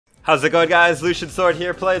How's it going, guys? Lucian Sword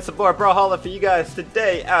here, playing some more Brawlhalla for you guys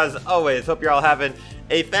today, as always. Hope you're all having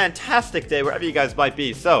a fantastic day wherever you guys might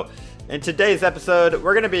be. So, in today's episode,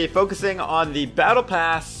 we're going to be focusing on the Battle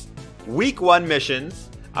Pass Week 1 missions.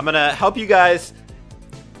 I'm going to help you guys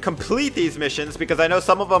complete these missions because I know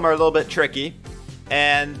some of them are a little bit tricky.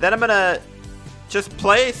 And then I'm going to just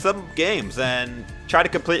play some games and try to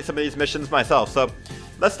complete some of these missions myself. So,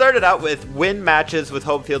 let's start it out with win matches with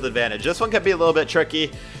home field advantage. This one can be a little bit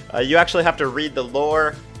tricky. You actually have to read the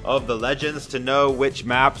lore of the legends to know which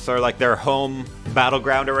maps are like their home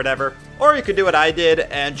battleground or whatever. Or you could do what I did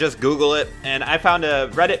and just Google it. And I found a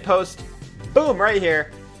Reddit post, boom, right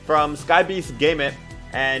here, from Skybeast Game It.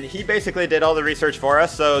 And he basically did all the research for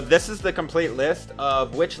us. So this is the complete list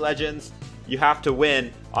of which legends you have to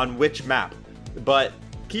win on which map. But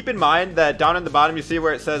keep in mind that down in the bottom you see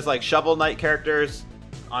where it says like Shovel Knight characters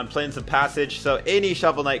on Plains of Passage. So any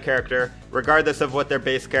Shovel Knight character, regardless of what their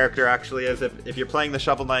base character actually is, if you're playing the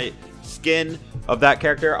Shovel Knight skin of that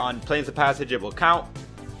character on Plains of Passage, it will count.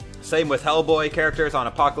 Same with Hellboy characters on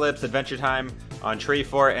Apocalypse, Adventure Time on Tree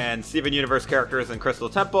Fort, and Steven Universe characters in Crystal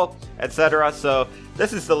Temple, etc. So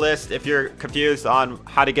this is the list if you're confused on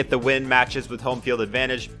how to get the win matches with home field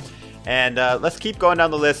advantage. And let's keep going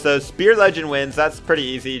down the list. So Spear Legend wins, that's pretty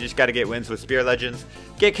easy. You just got to get wins with Spear Legends.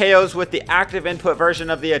 Get KOs with the active input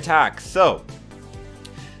version of the attack. So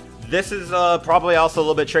this is probably also a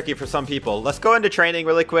little bit tricky for some people. Let's go into training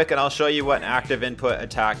really quick and I'll show you what an active input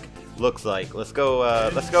attack looks like. Let's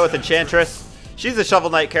go with Enchantress. She's a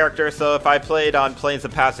Shovel Knight character, so if I played on Plains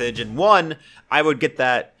of Passage and won, I would get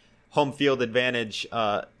that home field advantage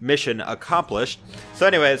mission accomplished. So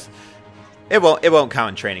anyways, it won't count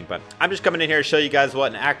in training, but I'm just coming in here to show you guys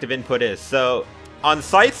what an active input is. So on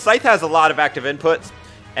Scythe has a lot of active inputs,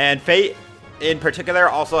 and Fate in particular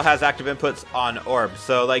also has active inputs on Orb.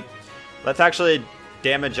 So like, let's actually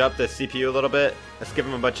damage up the CPU a little bit. Let's give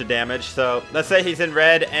him a bunch of damage. So let's say he's in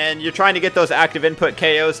red and you're trying to get those active input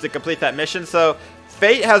KOs to complete that mission. So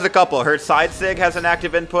Fate has a couple. Her side sig has an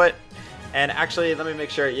active input. And actually, let me make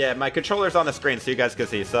sure. Yeah, my controller's on the screen so you guys can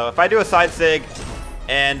see. So if I do a side sig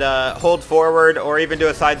and hold forward, or even do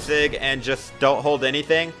a side sig and just don't hold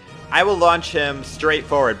anything, I will launch him straight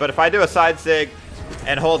forward. But if I do a side sig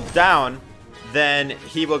and hold down, then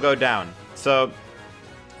he will go down. So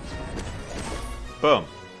boom.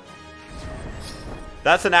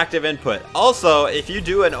 That's an active input. Also, if you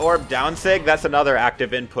do an orb down sig, that's another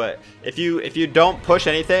active input. If you don't push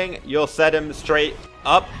anything, you'll set him straight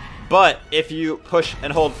up. But if you push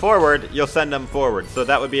and hold forward, you'll send him forward. So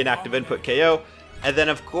that would be an active input KO. And then,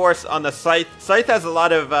 of course, on the Scythe has a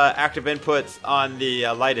lot of active inputs on the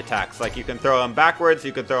light attacks. Like, you can throw them backwards,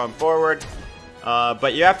 you can throw them forward.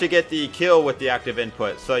 But you have to get the kill with the active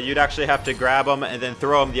input. So you'd actually have to grab them and then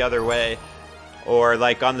throw them the other way. Or,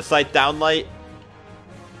 like, on the Scythe downlight,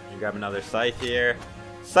 you grab another Scythe here.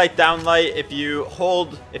 Scythe downlight, if you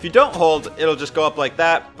don't hold, it'll just go up like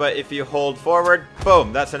that. But if you hold forward,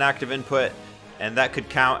 boom, that's an active input. And that could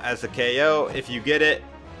count as a KO if you get it.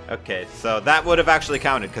 Okay, so that would have actually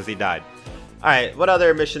counted because he died. Alright, what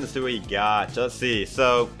other missions do we got? Let's see.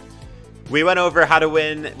 So, we went over how to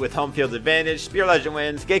win with home field advantage. Spear Legend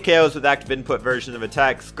wins. Get KOs with active input version of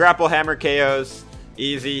attacks. Grapple Hammer KOs.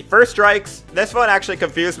 Easy. First strikes. This one actually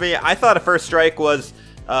confused me. I thought a first strike was,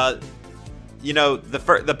 you know,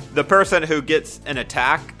 the person who gets an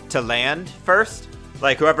attack to land first.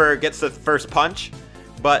 Like, whoever gets the first punch.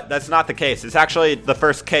 But that's not the case. It's actually the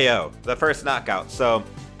first KO. The first knockout. So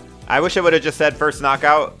I wish it would have just said first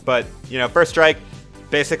knockout, but, you know, first strike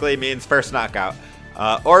basically means first knockout.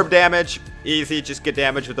 Orb damage, easy, just get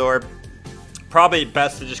damage with orb. Probably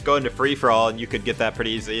best to just go into free-for-all, and you could get that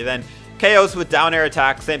pretty easily. Then KOs with down air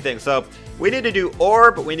attack, same thing. So we need to do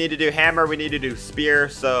orb, we need to do hammer, we need to do spear.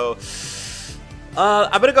 So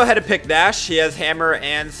I'm going to go ahead and pick Nash. He has hammer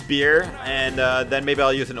and spear, and then maybe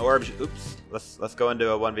I'll use an orb. Oops, let's go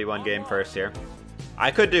into a 1v1 game first here. I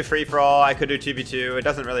could do free for all. I could do 2v2. It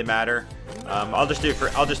doesn't really matter. I'll just do a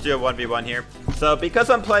 1v1 here. So because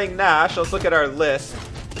I'm playing Nash, let's look at our list.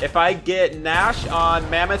 If I get Nash on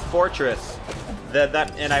Mammoth Fortress,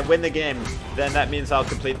 and I win the game, then that means I'll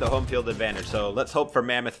complete the home field advantage. So let's hope for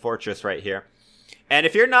Mammoth Fortress right here. And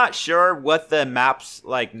if you're not sure what the map's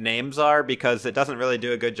like names are, because it doesn't really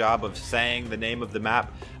do a good job of saying the name of the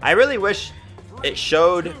map, I really wish it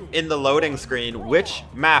showed in the loading screen which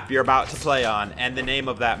map you're about to play on and the name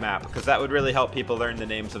of that map, because that would really help people learn the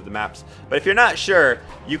names of the maps. But if you're not sure,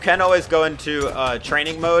 you can always go into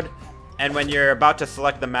training mode, and when you're about to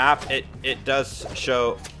select the map, it does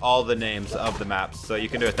show all the names of the maps, so you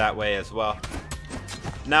can do it that way as well.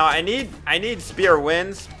 Now I need spear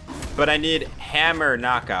wins. but I need hammer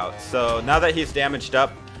knockout. So now that he's damaged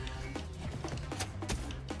up,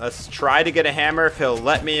 let's try to get a hammer. If he'll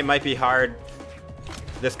let me, it might be hard.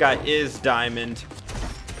 This guy is diamond.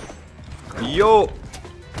 Yo!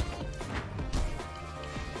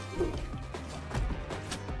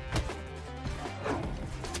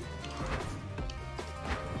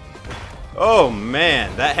 Oh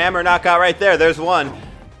man, that hammer knockout right there. There's one.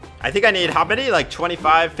 I think I need how many? Like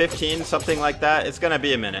 25, 15, something like that. It's gonna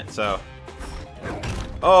be a minute, so.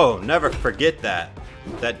 Oh, never forget that.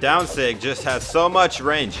 That down sig just has so much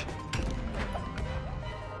range.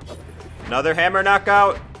 Another hammer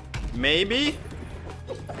knockout? Maybe?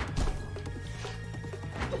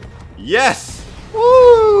 Yes!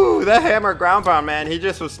 Woo! That hammer ground pound, man. He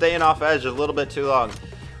just was staying off edge a little bit too long.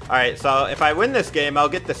 Alright, so if I win this game, I'll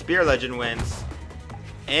get the Spear Legend wins.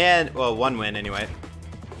 And, well, one win anyway.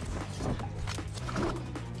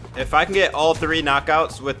 If I can get all 3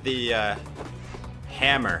 knockouts with the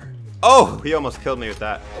hammer. Oh, he almost killed me with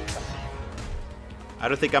that. I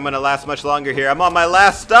don't think I'm going to last much longer here. I'm on my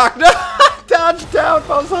last stock. No! Dodge down.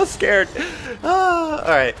 I'm so scared.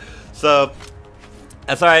 Alright, so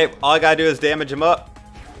that's alright. All I got to do is damage him up.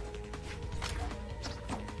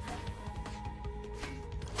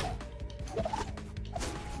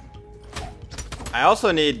 I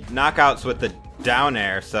also need knockouts with the down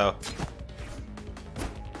air, so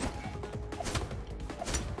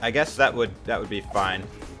I guess that would be fine.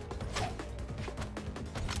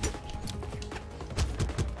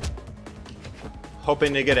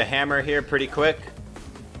 Hoping to get a hammer here pretty quick.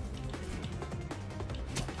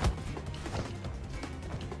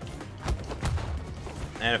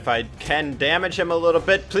 And if I can damage him a little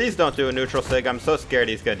bit, please don't do a neutral sig. I'm so scared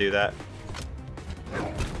he's gonna do that.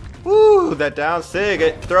 Woo, that down sig,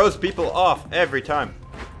 it throws people off every time.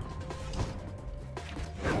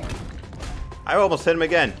 I almost hit him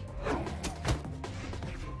again.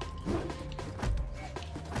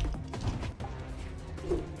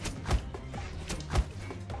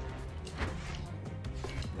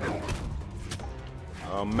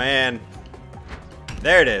 Oh man.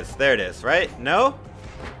 There it is, right? No?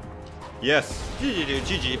 Yes.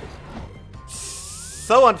 GG.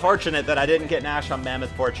 So unfortunate that I didn't get Nash on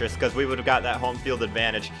Mammoth Fortress because we would have got that home field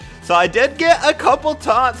advantage. So I did get a couple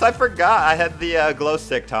taunts. I forgot I had the glow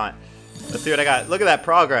stick taunt. Let's see what I got. Look at that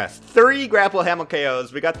progress. 3 grapple hammer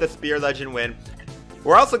KOs. We got the Spear Legend win.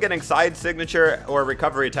 We're also getting side signature or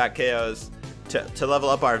recovery attack KOs to level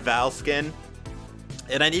up our Val skin.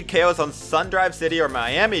 And I need KOs on Sundrive City or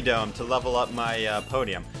Miami Dome to level up my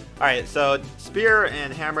podium. Alright, so Spear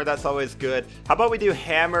and Hammer, that's always good. How about we do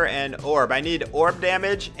Hammer and Orb? I need Orb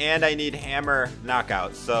damage and I need Hammer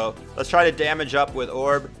knockouts. So let's try to damage up with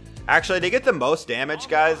Orb. Actually, to get the most damage,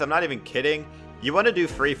 guys, I'm not even kidding. You want to do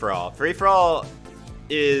Free-for-all. Free-for-all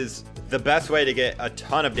is the best way to get a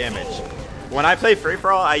ton of damage. When I play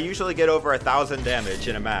Free-for-all, I usually get over 1,000 damage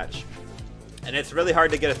in a match. And it's really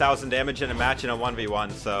hard to get 1,000 damage in a match in a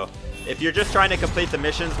 1v1, so if you're just trying to complete the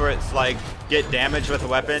missions where it's like get damage with a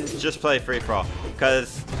weapon, just play free-for-all.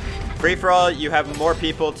 Because free-for-all, you have more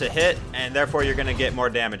people to hit, and therefore you're going to get more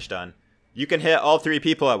damage done. You can hit all 3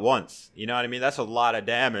 people at once. You know what I mean? That's a lot of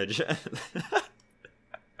damage.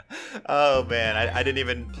 Oh man, I didn't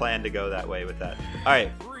even plan to go that way with that.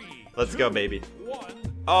 Alright, let's go, baby.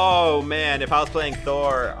 Oh man, if I was playing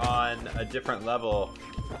Thor on a different level...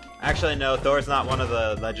 Actually, no, Thor's not one of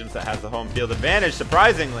the legends that has the home field advantage,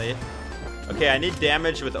 surprisingly. Okay, I need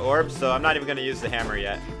damage with orbs, so I'm not even going to use the hammer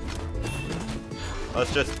yet.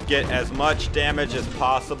 Let's just get as much damage as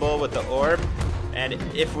possible with the orb. And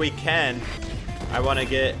if we can, I want to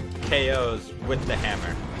get KOs with the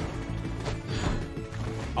hammer.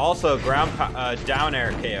 Also, down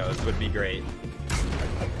air KOs would be great.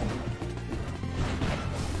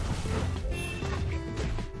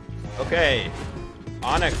 Okay.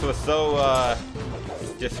 Onyx was so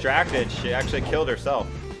distracted, she actually killed herself.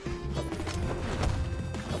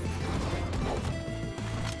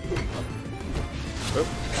 Oop.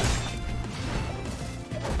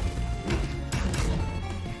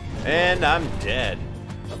 And I'm dead.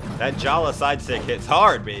 That Jala side stick hits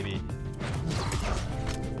hard, baby.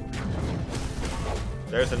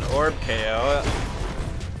 There's an orb KO,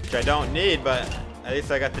 which I don't need, but at least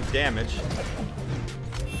I got the damage.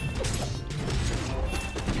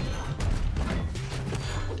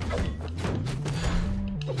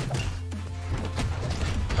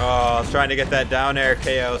 Oh, I was trying to get that down air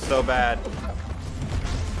KO so bad.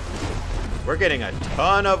 We're getting a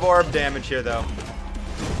ton of orb damage here, though.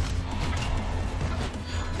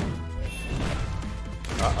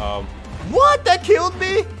 Uh-oh. What? That killed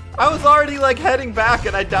me? I was already, like, heading back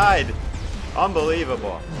and I died.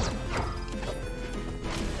 Unbelievable.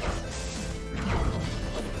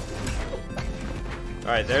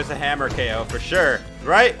 Alright, there's a hammer KO for sure.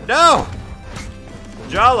 Right? No!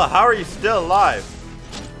 Jala, how are you still alive?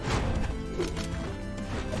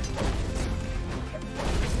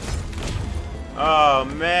 Oh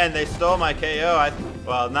man, they stole my KO.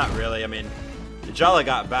 Well, not really. I mean, Jala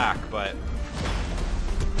got back, but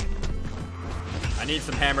I need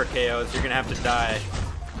some hammer KOs. You're gonna have to die.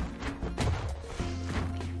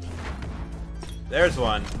 There's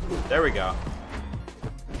one. There we go.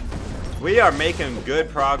 We are making good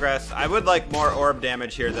progress. I would like more orb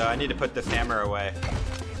damage here, though. I need to put this hammer away.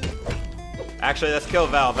 Actually, let's kill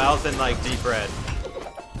Val. Val's in, like, deep red.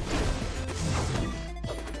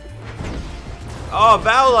 Oh,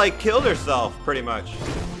 Val, like, killed herself, pretty much.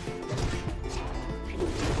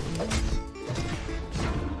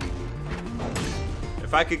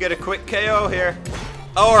 If I could get a quick KO here.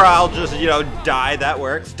 Or I'll just, you know, die. That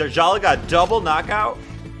works. Dajala got double knockout.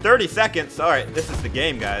 30 seconds. Alright, this is the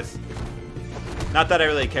game, guys. Not that I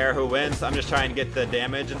really care who wins. I'm just trying to get the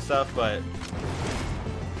damage and stuff, but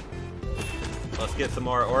let's get some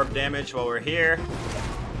more orb damage while we're here.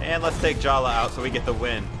 And let's take Jala out so we get the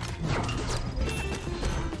win.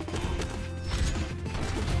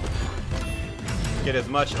 Get as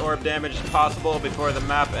much orb damage as possible before the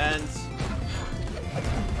map ends.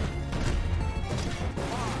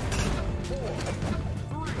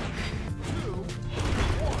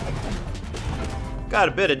 Got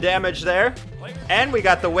a bit of damage there. And we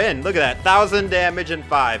got the win. Look at that. 1,000 damage and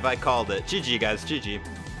 5. I called it. GG, guys. GG.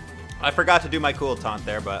 I forgot to do my cool taunt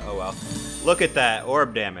there, but oh well. Look at that.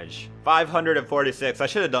 Orb damage. 546. I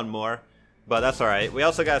should have done more, but that's alright. We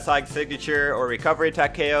also got a side signature or recovery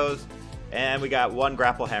attack KOs. And we got 1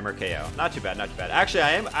 grapple hammer KO. Not too bad, not too bad. Actually,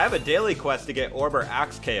 I have a daily quest to get orb or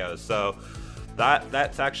axe KOs, so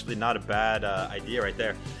that's actually not a bad idea right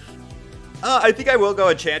there. I think I will go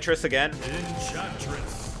Enchantress again.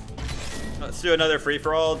 Enchantress. Let's do another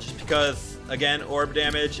free-for-all just because, again, orb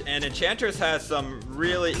damage. And Enchantress has some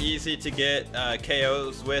really easy to get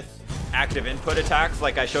KOs with active input attacks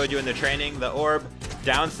like I showed you in the training. The orb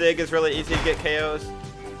down sig is really easy to get KOs.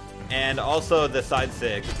 And also the side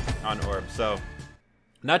sig on orb. So,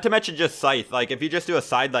 not to mention just scythe. Like, if you just do a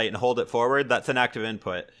side light and hold it forward, that's an active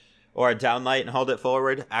input. Or a down light and hold it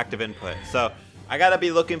forward, active input. So, I gotta be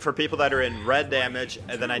looking for people that are in red damage,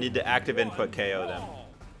 and then I need to active input KO them.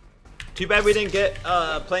 Too bad we didn't get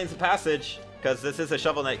Plains of Passage, because this is a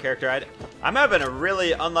Shovel Knight character. I'm having a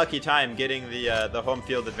really unlucky time getting the home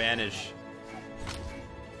field advantage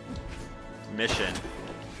mission.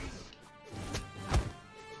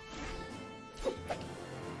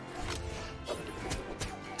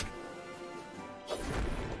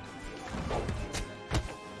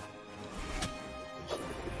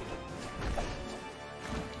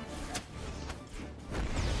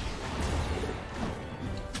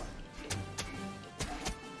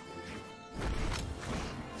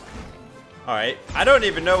 Alright, I don't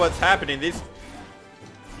even know what's happening. These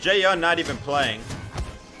Jaehyun not even playing.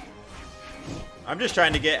 I'm just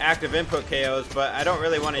trying to get active input KOs, but I don't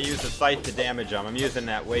really want to use the scythe to damage them. I'm using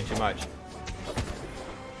that way too much.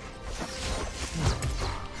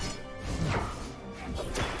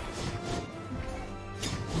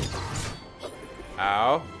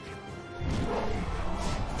 Ow.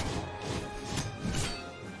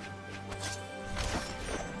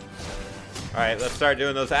 Alright, let's start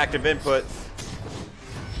doing those active inputs.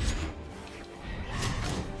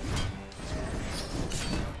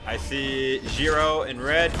 I see Jiro in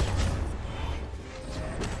red.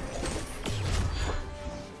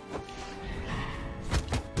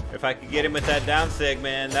 If I could get him with that down sig,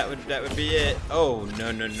 man, that would be it. Oh,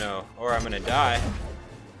 no, no, no. Or I'm gonna die.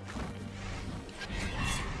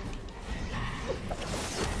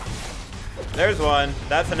 There's one.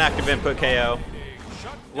 That's an active input KO.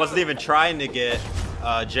 Wasn't even trying to get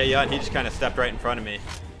Jaehyun. He just kind of stepped right in front of me.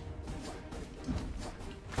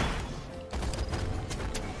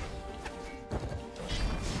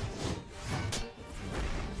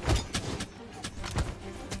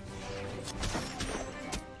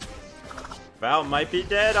 Val might be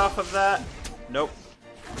dead off of that. Nope.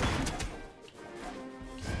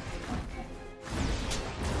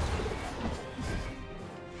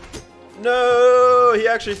 No! He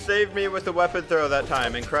actually saved me with the weapon throw that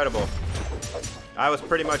time. Incredible. I was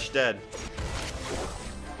pretty much dead.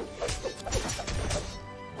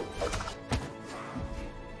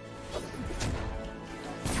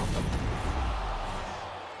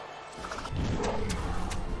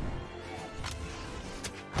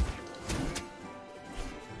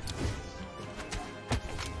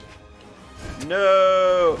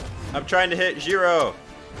 No! I'm trying to hit Jiro.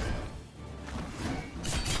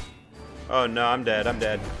 Oh no, I'm dead. I'm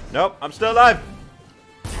dead. Nope, I'm still alive.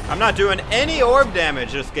 I'm not doing any orb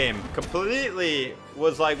damage this game. Completely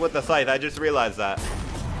was like with the scythe. I just realized that.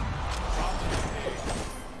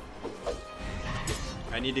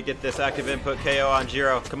 I need to get this active input KO on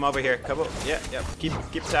Jiro. Come over here. Come over. Yeah. Keep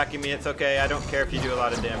attacking me. It's okay. I don't care if you do a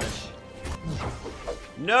lot of damage.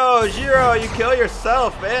 No, Jiro, you kill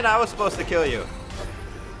yourself, man. I was supposed to kill you.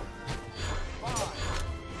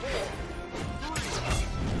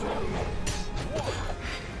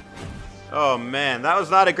 Oh man, that was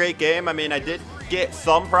not a great game. I mean, I did get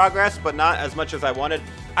some progress, but not as much as I wanted.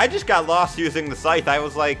 I just got lost using the scythe. I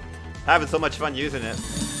was like having so much fun using it.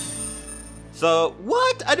 So,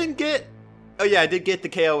 what? I didn't get... Oh yeah, I did get the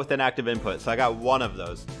KO with an active input, so I got one of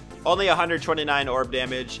those. Only 129 orb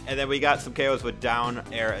damage, and then we got some KOs with down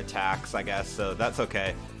air attacks, I guess, so that's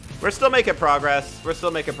okay. We're still making progress.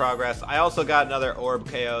 I also got another orb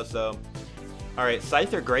KO, so... Alright,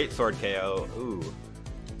 Scythe or Greatsword KO. Ooh.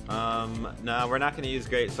 No, we're not going to use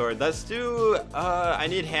Greatsword. Let's do, I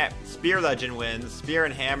need Spear Legend wins. Spear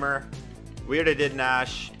and Hammer. We already did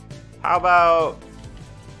Nash. How about...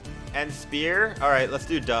 And Spear? Alright, let's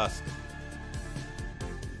do Dusk.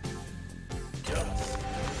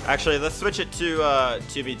 Actually, let's switch it to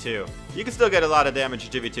 2v2. You can still get a lot of damage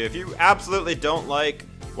in 2v2. If you absolutely don't like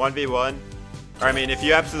 1v1, or I mean, if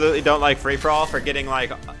you absolutely don't like free-for-all for getting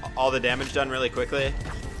like all the damage done really quickly,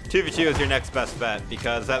 2v2 is your next best bet,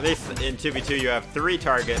 because at least in 2v2 you have 3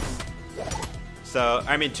 targets. So,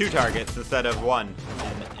 I mean 2 targets instead of 1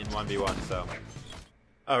 in 1v1, so.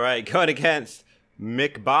 Alright, going against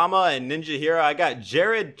McBama and Ninja Hero. I got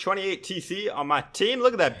Jared28TC on my team.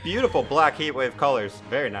 Look at that beautiful black heatwave colors.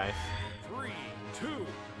 Very nice. 3, 2,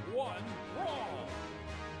 1, brawl.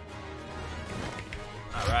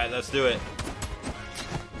 Alright, let's do it.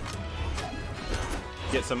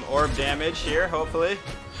 Get some orb damage here, hopefully.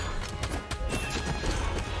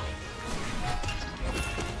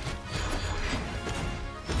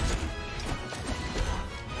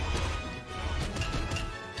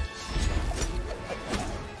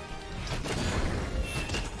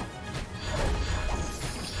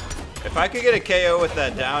 If I could get a KO with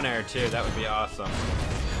that down air too, that would be awesome.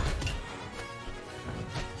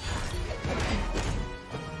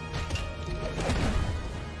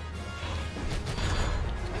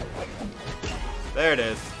 There it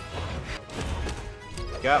is.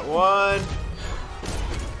 Got one.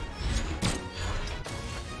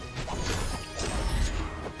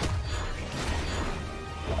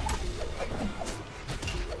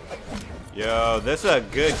 Yo, this is a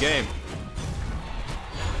good game.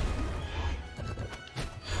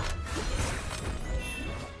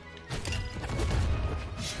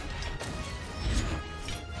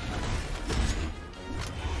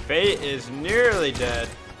 Fate is nearly dead.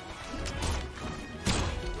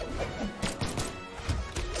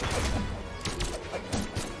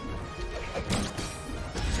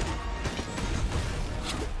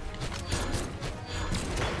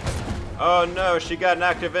 Oh no, she got an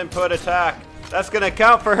active input attack. That's gonna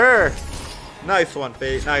count for her. Nice one,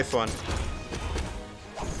 Fate. Nice one.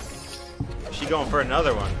 She going for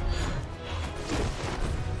another one.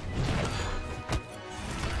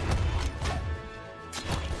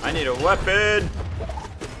 I need a weapon.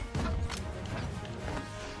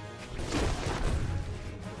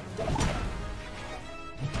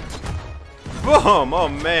 Boom! Oh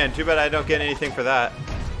man, too bad I don't get anything for that.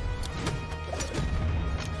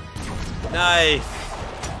 Nice.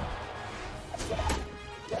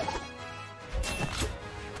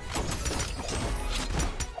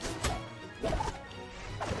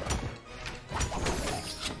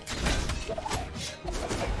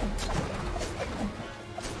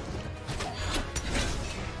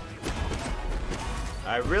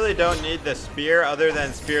 I really don't need the spear other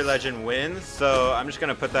than Spear Legend wins, so I'm just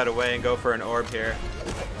gonna put that away and go for an orb here.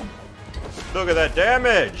 Look at that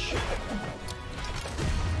damage!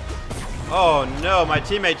 Oh no, my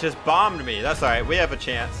teammate just bombed me. That's alright, we have a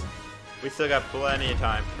chance. We still got plenty of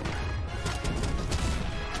time.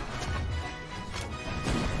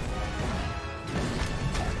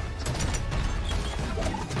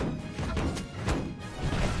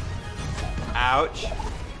 Ouch.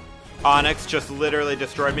 Onyx just literally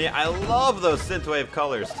destroyed me. I love those synthwave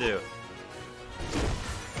colors too.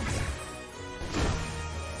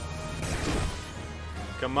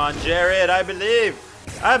 Come on, Jared, I believe.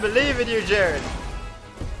 I believe in you, Jared.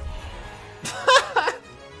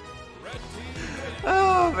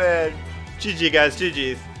 Oh man. GG guys,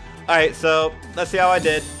 GG's. Alright, so let's see how I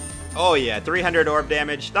did. Oh yeah, 300 orb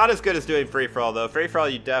damage. Not as good as doing free-for-all though. Free-for-all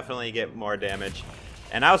you definitely get more damage.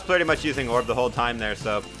 And I was pretty much using orb the whole time there,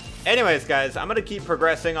 so Anyways, guys, I'm gonna keep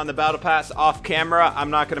progressing on the Battle Pass off camera.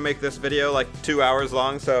 I'm not gonna make this video like 2 hours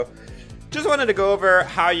long, so just wanted to go over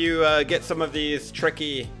how you get some of these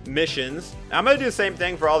tricky missions. I'm gonna do the same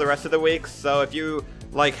thing for all the rest of the weeks, so if you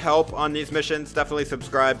like help on these missions, definitely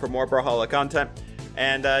subscribe for more Brawlhalla content.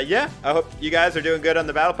 And yeah, I hope you guys are doing good on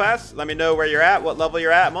the Battle Pass. Let me know where you're at, what level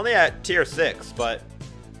you're at. I'm only at tier 6, but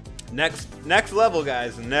next level,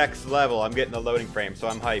 guys, next level. I'm getting the loading frame, so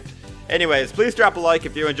I'm hyped. Anyways, please drop a like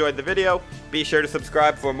if you enjoyed the video. Be sure to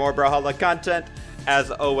subscribe for more Brawlhalla content.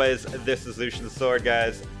 As always, this is Lucian the Sword,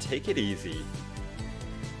 guys. Take it easy.